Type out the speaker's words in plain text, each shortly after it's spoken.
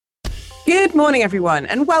Good morning, everyone,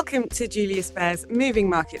 and welcome to Julius Baer's Moving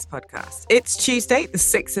Markets podcast. It's Tuesday, the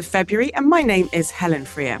 6th of February, and my name is Helen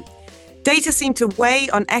Freer. Data seemed to weigh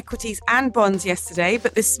on equities and bonds yesterday,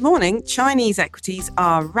 but this morning, Chinese equities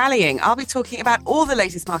are rallying. I'll be talking about all the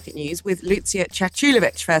latest market news with Lucija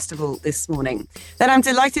Caculovic, first of all, this morning. Then I'm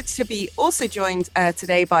delighted to be also joined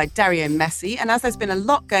today by Dario Messi, and as there's been a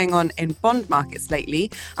lot going on in bond markets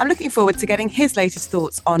lately, I'm looking forward to getting his latest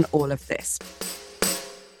thoughts on all of this.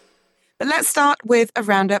 But let's start with a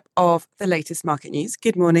roundup of the latest market news.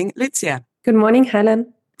 Good morning, Lucija. Good morning,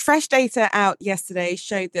 Helen. Fresh data out yesterday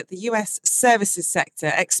showed that the US services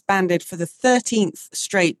sector expanded for the 13th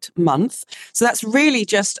straight month. So that's really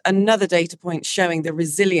just another data point showing the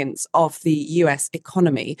resilience of the US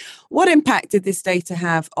economy. What impact did this data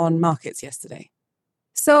have on markets yesterday?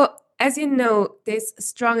 So, as you know, this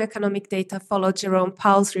strong economic data followed Jerome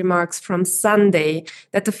Powell's remarks from Sunday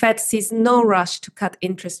that the Fed sees no rush to cut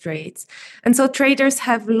interest rates. And so traders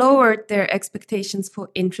have lowered their expectations for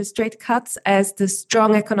interest rate cuts as the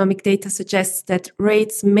strong economic data suggests that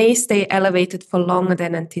rates may stay elevated for longer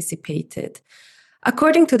than anticipated.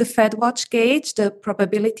 According to the FedWatch gauge, the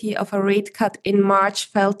probability of a rate cut in March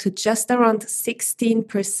fell to just around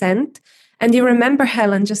 16%. And you remember,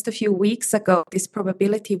 Helen, just a few weeks ago, this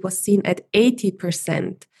probability was seen at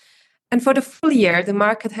 80%. And for the full year, the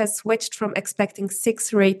market has switched from expecting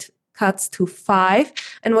 6 rate cuts to 5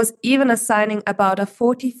 and was even assigning about a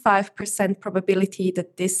 45% probability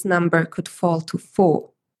that this number could fall to 4.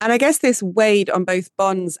 And I guess this weighed on both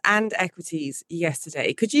bonds and equities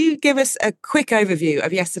yesterday. Could you give us a quick overview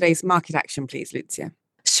of yesterday's market action, please, Lucija?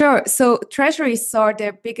 Sure. So Treasury saw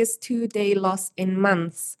their biggest two-day loss in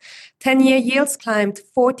months. 10-year yields climbed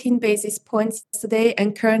 14 basis points yesterday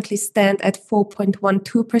and currently stand at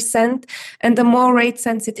 4.12%. And the more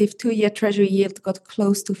rate-sensitive two-year Treasury yield got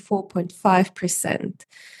close to 4.5%.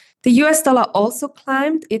 The US dollar also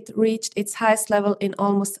climbed. It reached its highest level in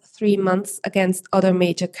almost 3 months against other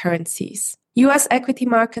major currencies. US equity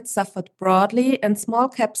markets suffered broadly and small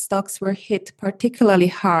cap stocks were hit particularly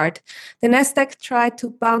hard. The Nasdaq tried to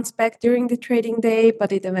bounce back during the trading day,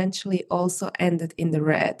 but it eventually also ended in the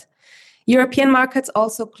red. European markets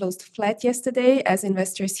also closed flat yesterday as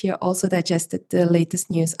investors here also digested the latest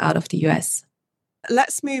news out of the US.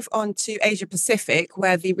 Let's move on to Asia Pacific,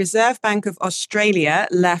 where the Reserve Bank of Australia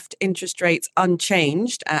left interest rates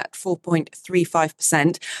unchanged at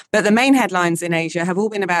 4.35%. But the main headlines in Asia have all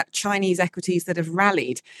been about Chinese equities that have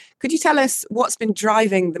rallied. Could you tell us what's been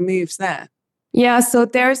driving the moves there? Yeah, so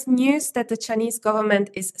there's news that the Chinese government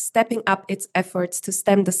is stepping up its efforts to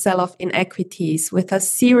stem the sell-off in equities with a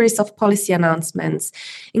series of policy announcements,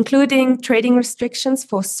 including trading restrictions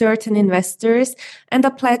for certain investors and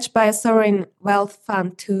a pledge by a sovereign wealth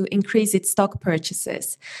fund to increase its stock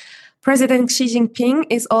purchases. President Xi Jinping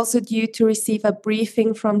is also due to receive a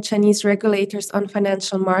briefing from Chinese regulators on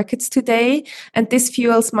financial markets today, and this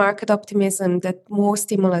fuels market optimism that more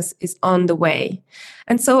stimulus is on the way.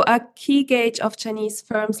 And so a key gauge of Chinese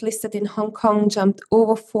firms listed in Hong Kong jumped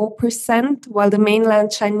over 4%, while the mainland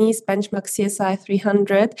Chinese benchmark CSI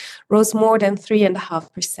 300 rose more than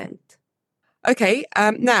 3.5%. Okay,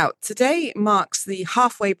 now today marks the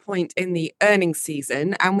halfway point in the earnings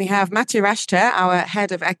season, and we have Mathieu Rachter, our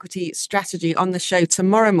head of equity strategy, on the show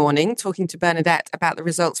tomorrow morning, talking to Bernadette about the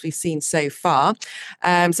results we've seen so far.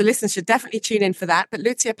 So listeners should definitely tune in for that. But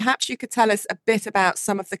Lucija, perhaps you could tell us a bit about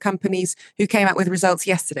some of the companies who came out with results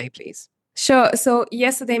yesterday, please. Sure. So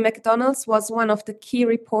yesterday, McDonald's was one of the key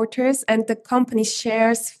reporters, and the company's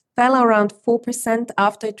shares fell around 4%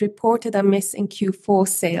 after it reported a miss in Q4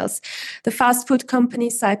 sales. The fast food company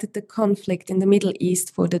cited the conflict in the Middle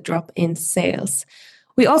East for the drop in sales.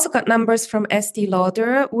 We also got numbers from Estée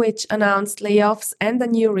Lauder, which announced layoffs and a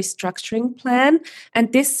new restructuring plan,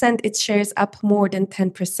 and this sent its shares up more than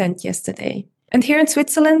 10% yesterday. And here in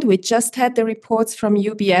Switzerland, we just had the reports from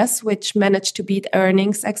UBS, which managed to beat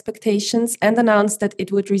earnings expectations and announced that it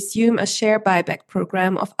would resume a share buyback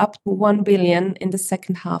program of up to 1 billion in the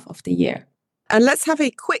second half of the year. And let's have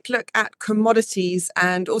a quick look at commodities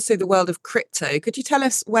and also the world of crypto. Could you tell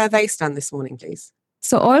us where they stand this morning, please?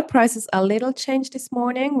 So oil prices a little changed this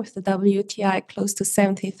morning with the WTI close to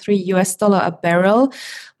 $73 a barrel.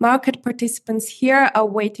 Market participants here are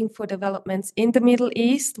waiting for developments in the Middle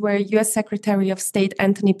East, where US Secretary of State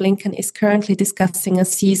Antony Blinken is currently discussing a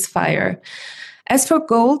ceasefire. As for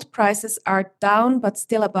gold, prices are down, but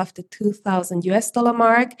still above the $2,000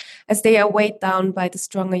 mark, as they are weighed down by the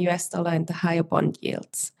stronger US dollar and the higher bond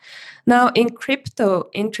yields. Now, in crypto,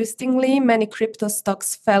 interestingly, many crypto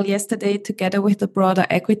stocks fell yesterday together with the broader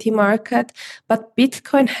equity market, but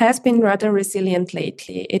Bitcoin has been rather resilient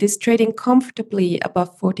lately. It is trading comfortably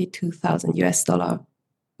above $42,000.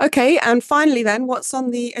 Okay, and finally then, what's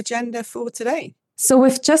on the agenda for today? So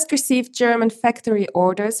we've just received German factory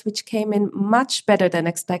orders, which came in much better than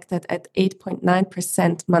expected at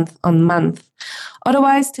 8.9% month on month.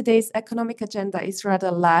 Otherwise, today's economic agenda is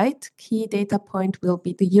rather light. Key data point will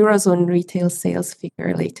be the Eurozone retail sales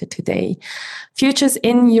figure later today. Futures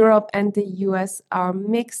in Europe and the US are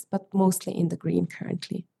mixed, but mostly in the green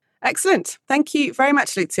currently. Excellent. Thank you very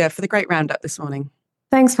much, Lucija, for the great roundup this morning.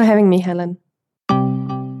 Thanks for having me, Helen.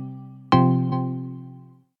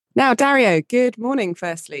 Now, Dario, good morning,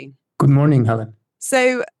 firstly. Good morning, Helen.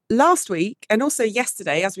 So last week, and also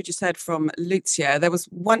yesterday, as we just heard from Lucija, there was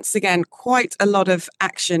once again quite a lot of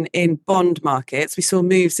action in bond markets. We saw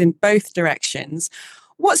moves in both directions.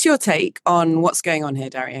 What's your take on what's going on here,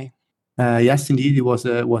 Dario? Yes, indeed, it was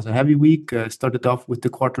a heavy week. Started off with the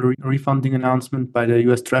quarterly refunding announcement by the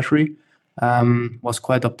US Treasury. Was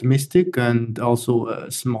quite optimistic, and also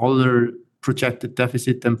a smaller projected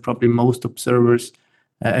deficit than probably most observers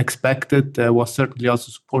expected. Was certainly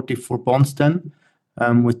also supportive for bonds then,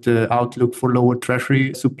 with the outlook for lower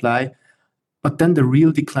Treasury supply. But then the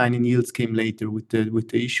real decline in yields came later with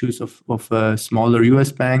the issues of a smaller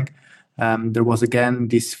US bank. There was again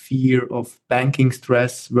this fear of banking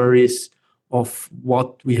stress, worries of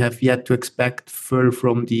what we have yet to expect further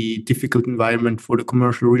from the difficult environment for the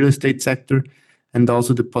commercial real estate sector, and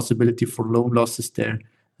also the possibility for loan losses there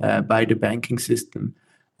by the banking system.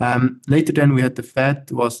 Later then we had the Fed,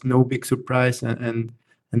 was no big surprise, and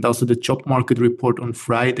also the job market report on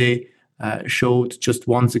Friday showed just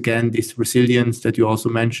once again this resilience that you also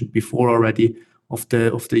mentioned before already of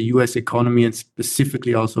the US economy, and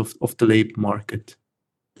specifically also of the labor market.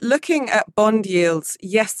 Looking at bond yields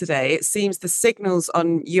yesterday, it seems the signals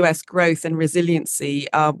on US growth and resiliency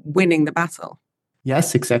are winning the battle.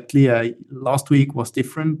 Yes, exactly. Last week was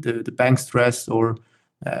different. The bank stress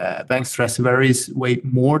varies way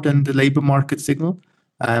more than the labor market signal.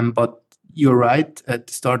 But you're right, at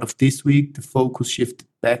the start of this week, the focus shifted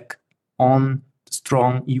back on the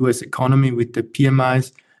strong US economy with the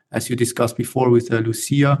PMIs, as you discussed before with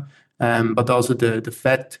Lucija, but also the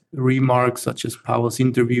Fed remarks, such as Powell's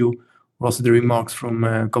interview, or also the remarks from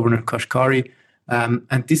Governor Kashkari.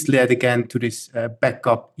 And this led again to this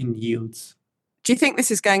backup in yields. Do you think this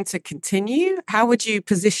is going to continue? How would you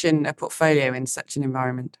position a portfolio in such an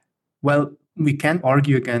environment? Well, we can't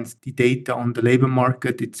argue against the data on the labor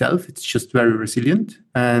market itself. It's just very resilient.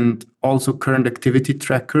 And also current activity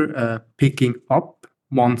tracker picking up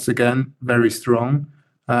once again, very strong.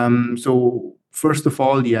 So first of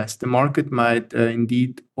all, yes, the market might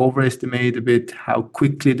indeed overestimate a bit how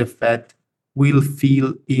quickly the Fed will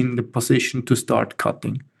feel in the position to start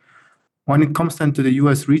cutting. When it comes then to the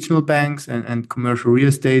US regional banks and commercial real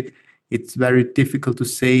estate, it's very difficult to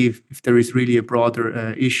say if there is really a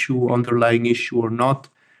broader underlying issue or not.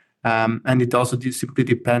 And it also simply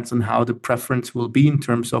depends on how the preference will be in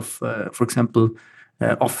terms of, for example,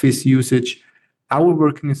 office usage. Our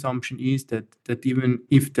working assumption is that even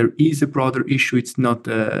if there is a broader issue, it's not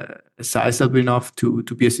sizable enough to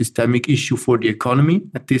be a systemic issue for the economy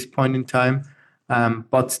at this point in time.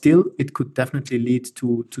 But still, it could definitely lead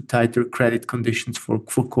to tighter credit conditions for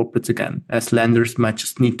corporates again, as lenders might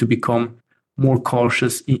just need to become more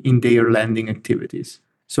cautious in their lending activities.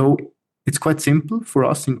 So it's quite simple for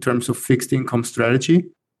us in terms of fixed income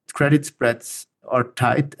strategy. Credit spreads are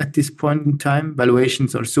tight at this point in time.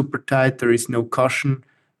 Valuations are super tight. There is no cushion,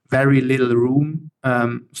 very little room.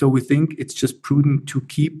 So we think it's just prudent to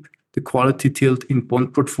keep the quality tilt in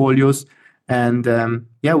bond portfolios. And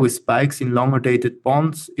with spikes in longer dated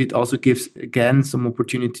bonds, it also gives, again, some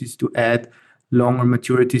opportunities to add longer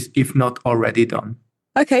maturities, if not already done.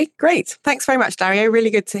 Okay, great. Thanks very much, Dario. Really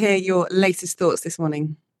good to hear your latest thoughts this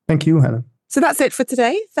morning. Thank you, Helen. So that's it for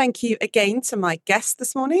today. Thank you again to my guest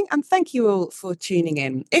this morning, and thank you all for tuning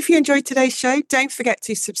in. If you enjoyed today's show, don't forget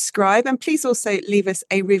to subscribe, and please also leave us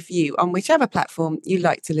a review on whichever platform you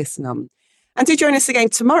like to listen on. And do join us again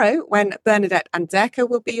tomorrow when Bernadette Anderker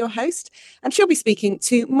will be your host, and she'll be speaking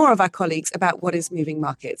to more of our colleagues about what is moving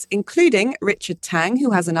markets, including Richard Tang,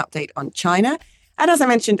 who has an update on China, and as I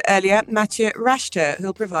mentioned earlier, Mathieu Rachter,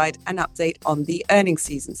 who'll provide an update on the earnings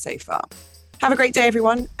season so far. Have a great day,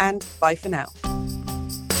 everyone, and bye for now.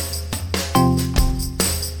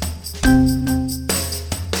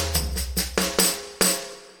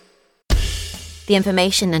 The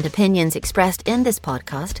information and opinions expressed in this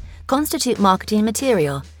podcast constitute marketing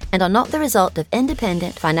material and are not the result of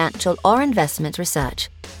independent financial or investment research.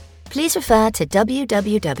 Please refer to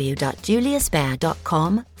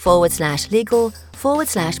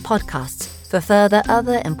www.juliusbaer.com/legal/podcasts for further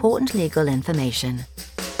other important legal information.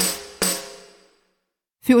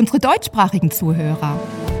 Für unsere deutschsprachigen Zuhörer.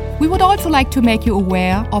 We would also like to make you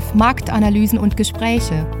aware of Marktanalysen und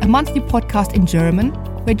Gespräche, a monthly podcast in German,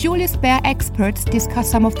 where Julius Baer experts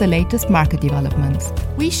discuss some of the latest market developments.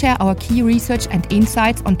 We share our key research and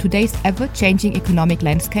insights on today's ever-changing economic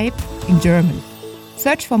landscape in German.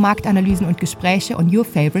 Search for Marktanalysen und Gespräche on your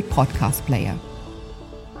favorite podcast player.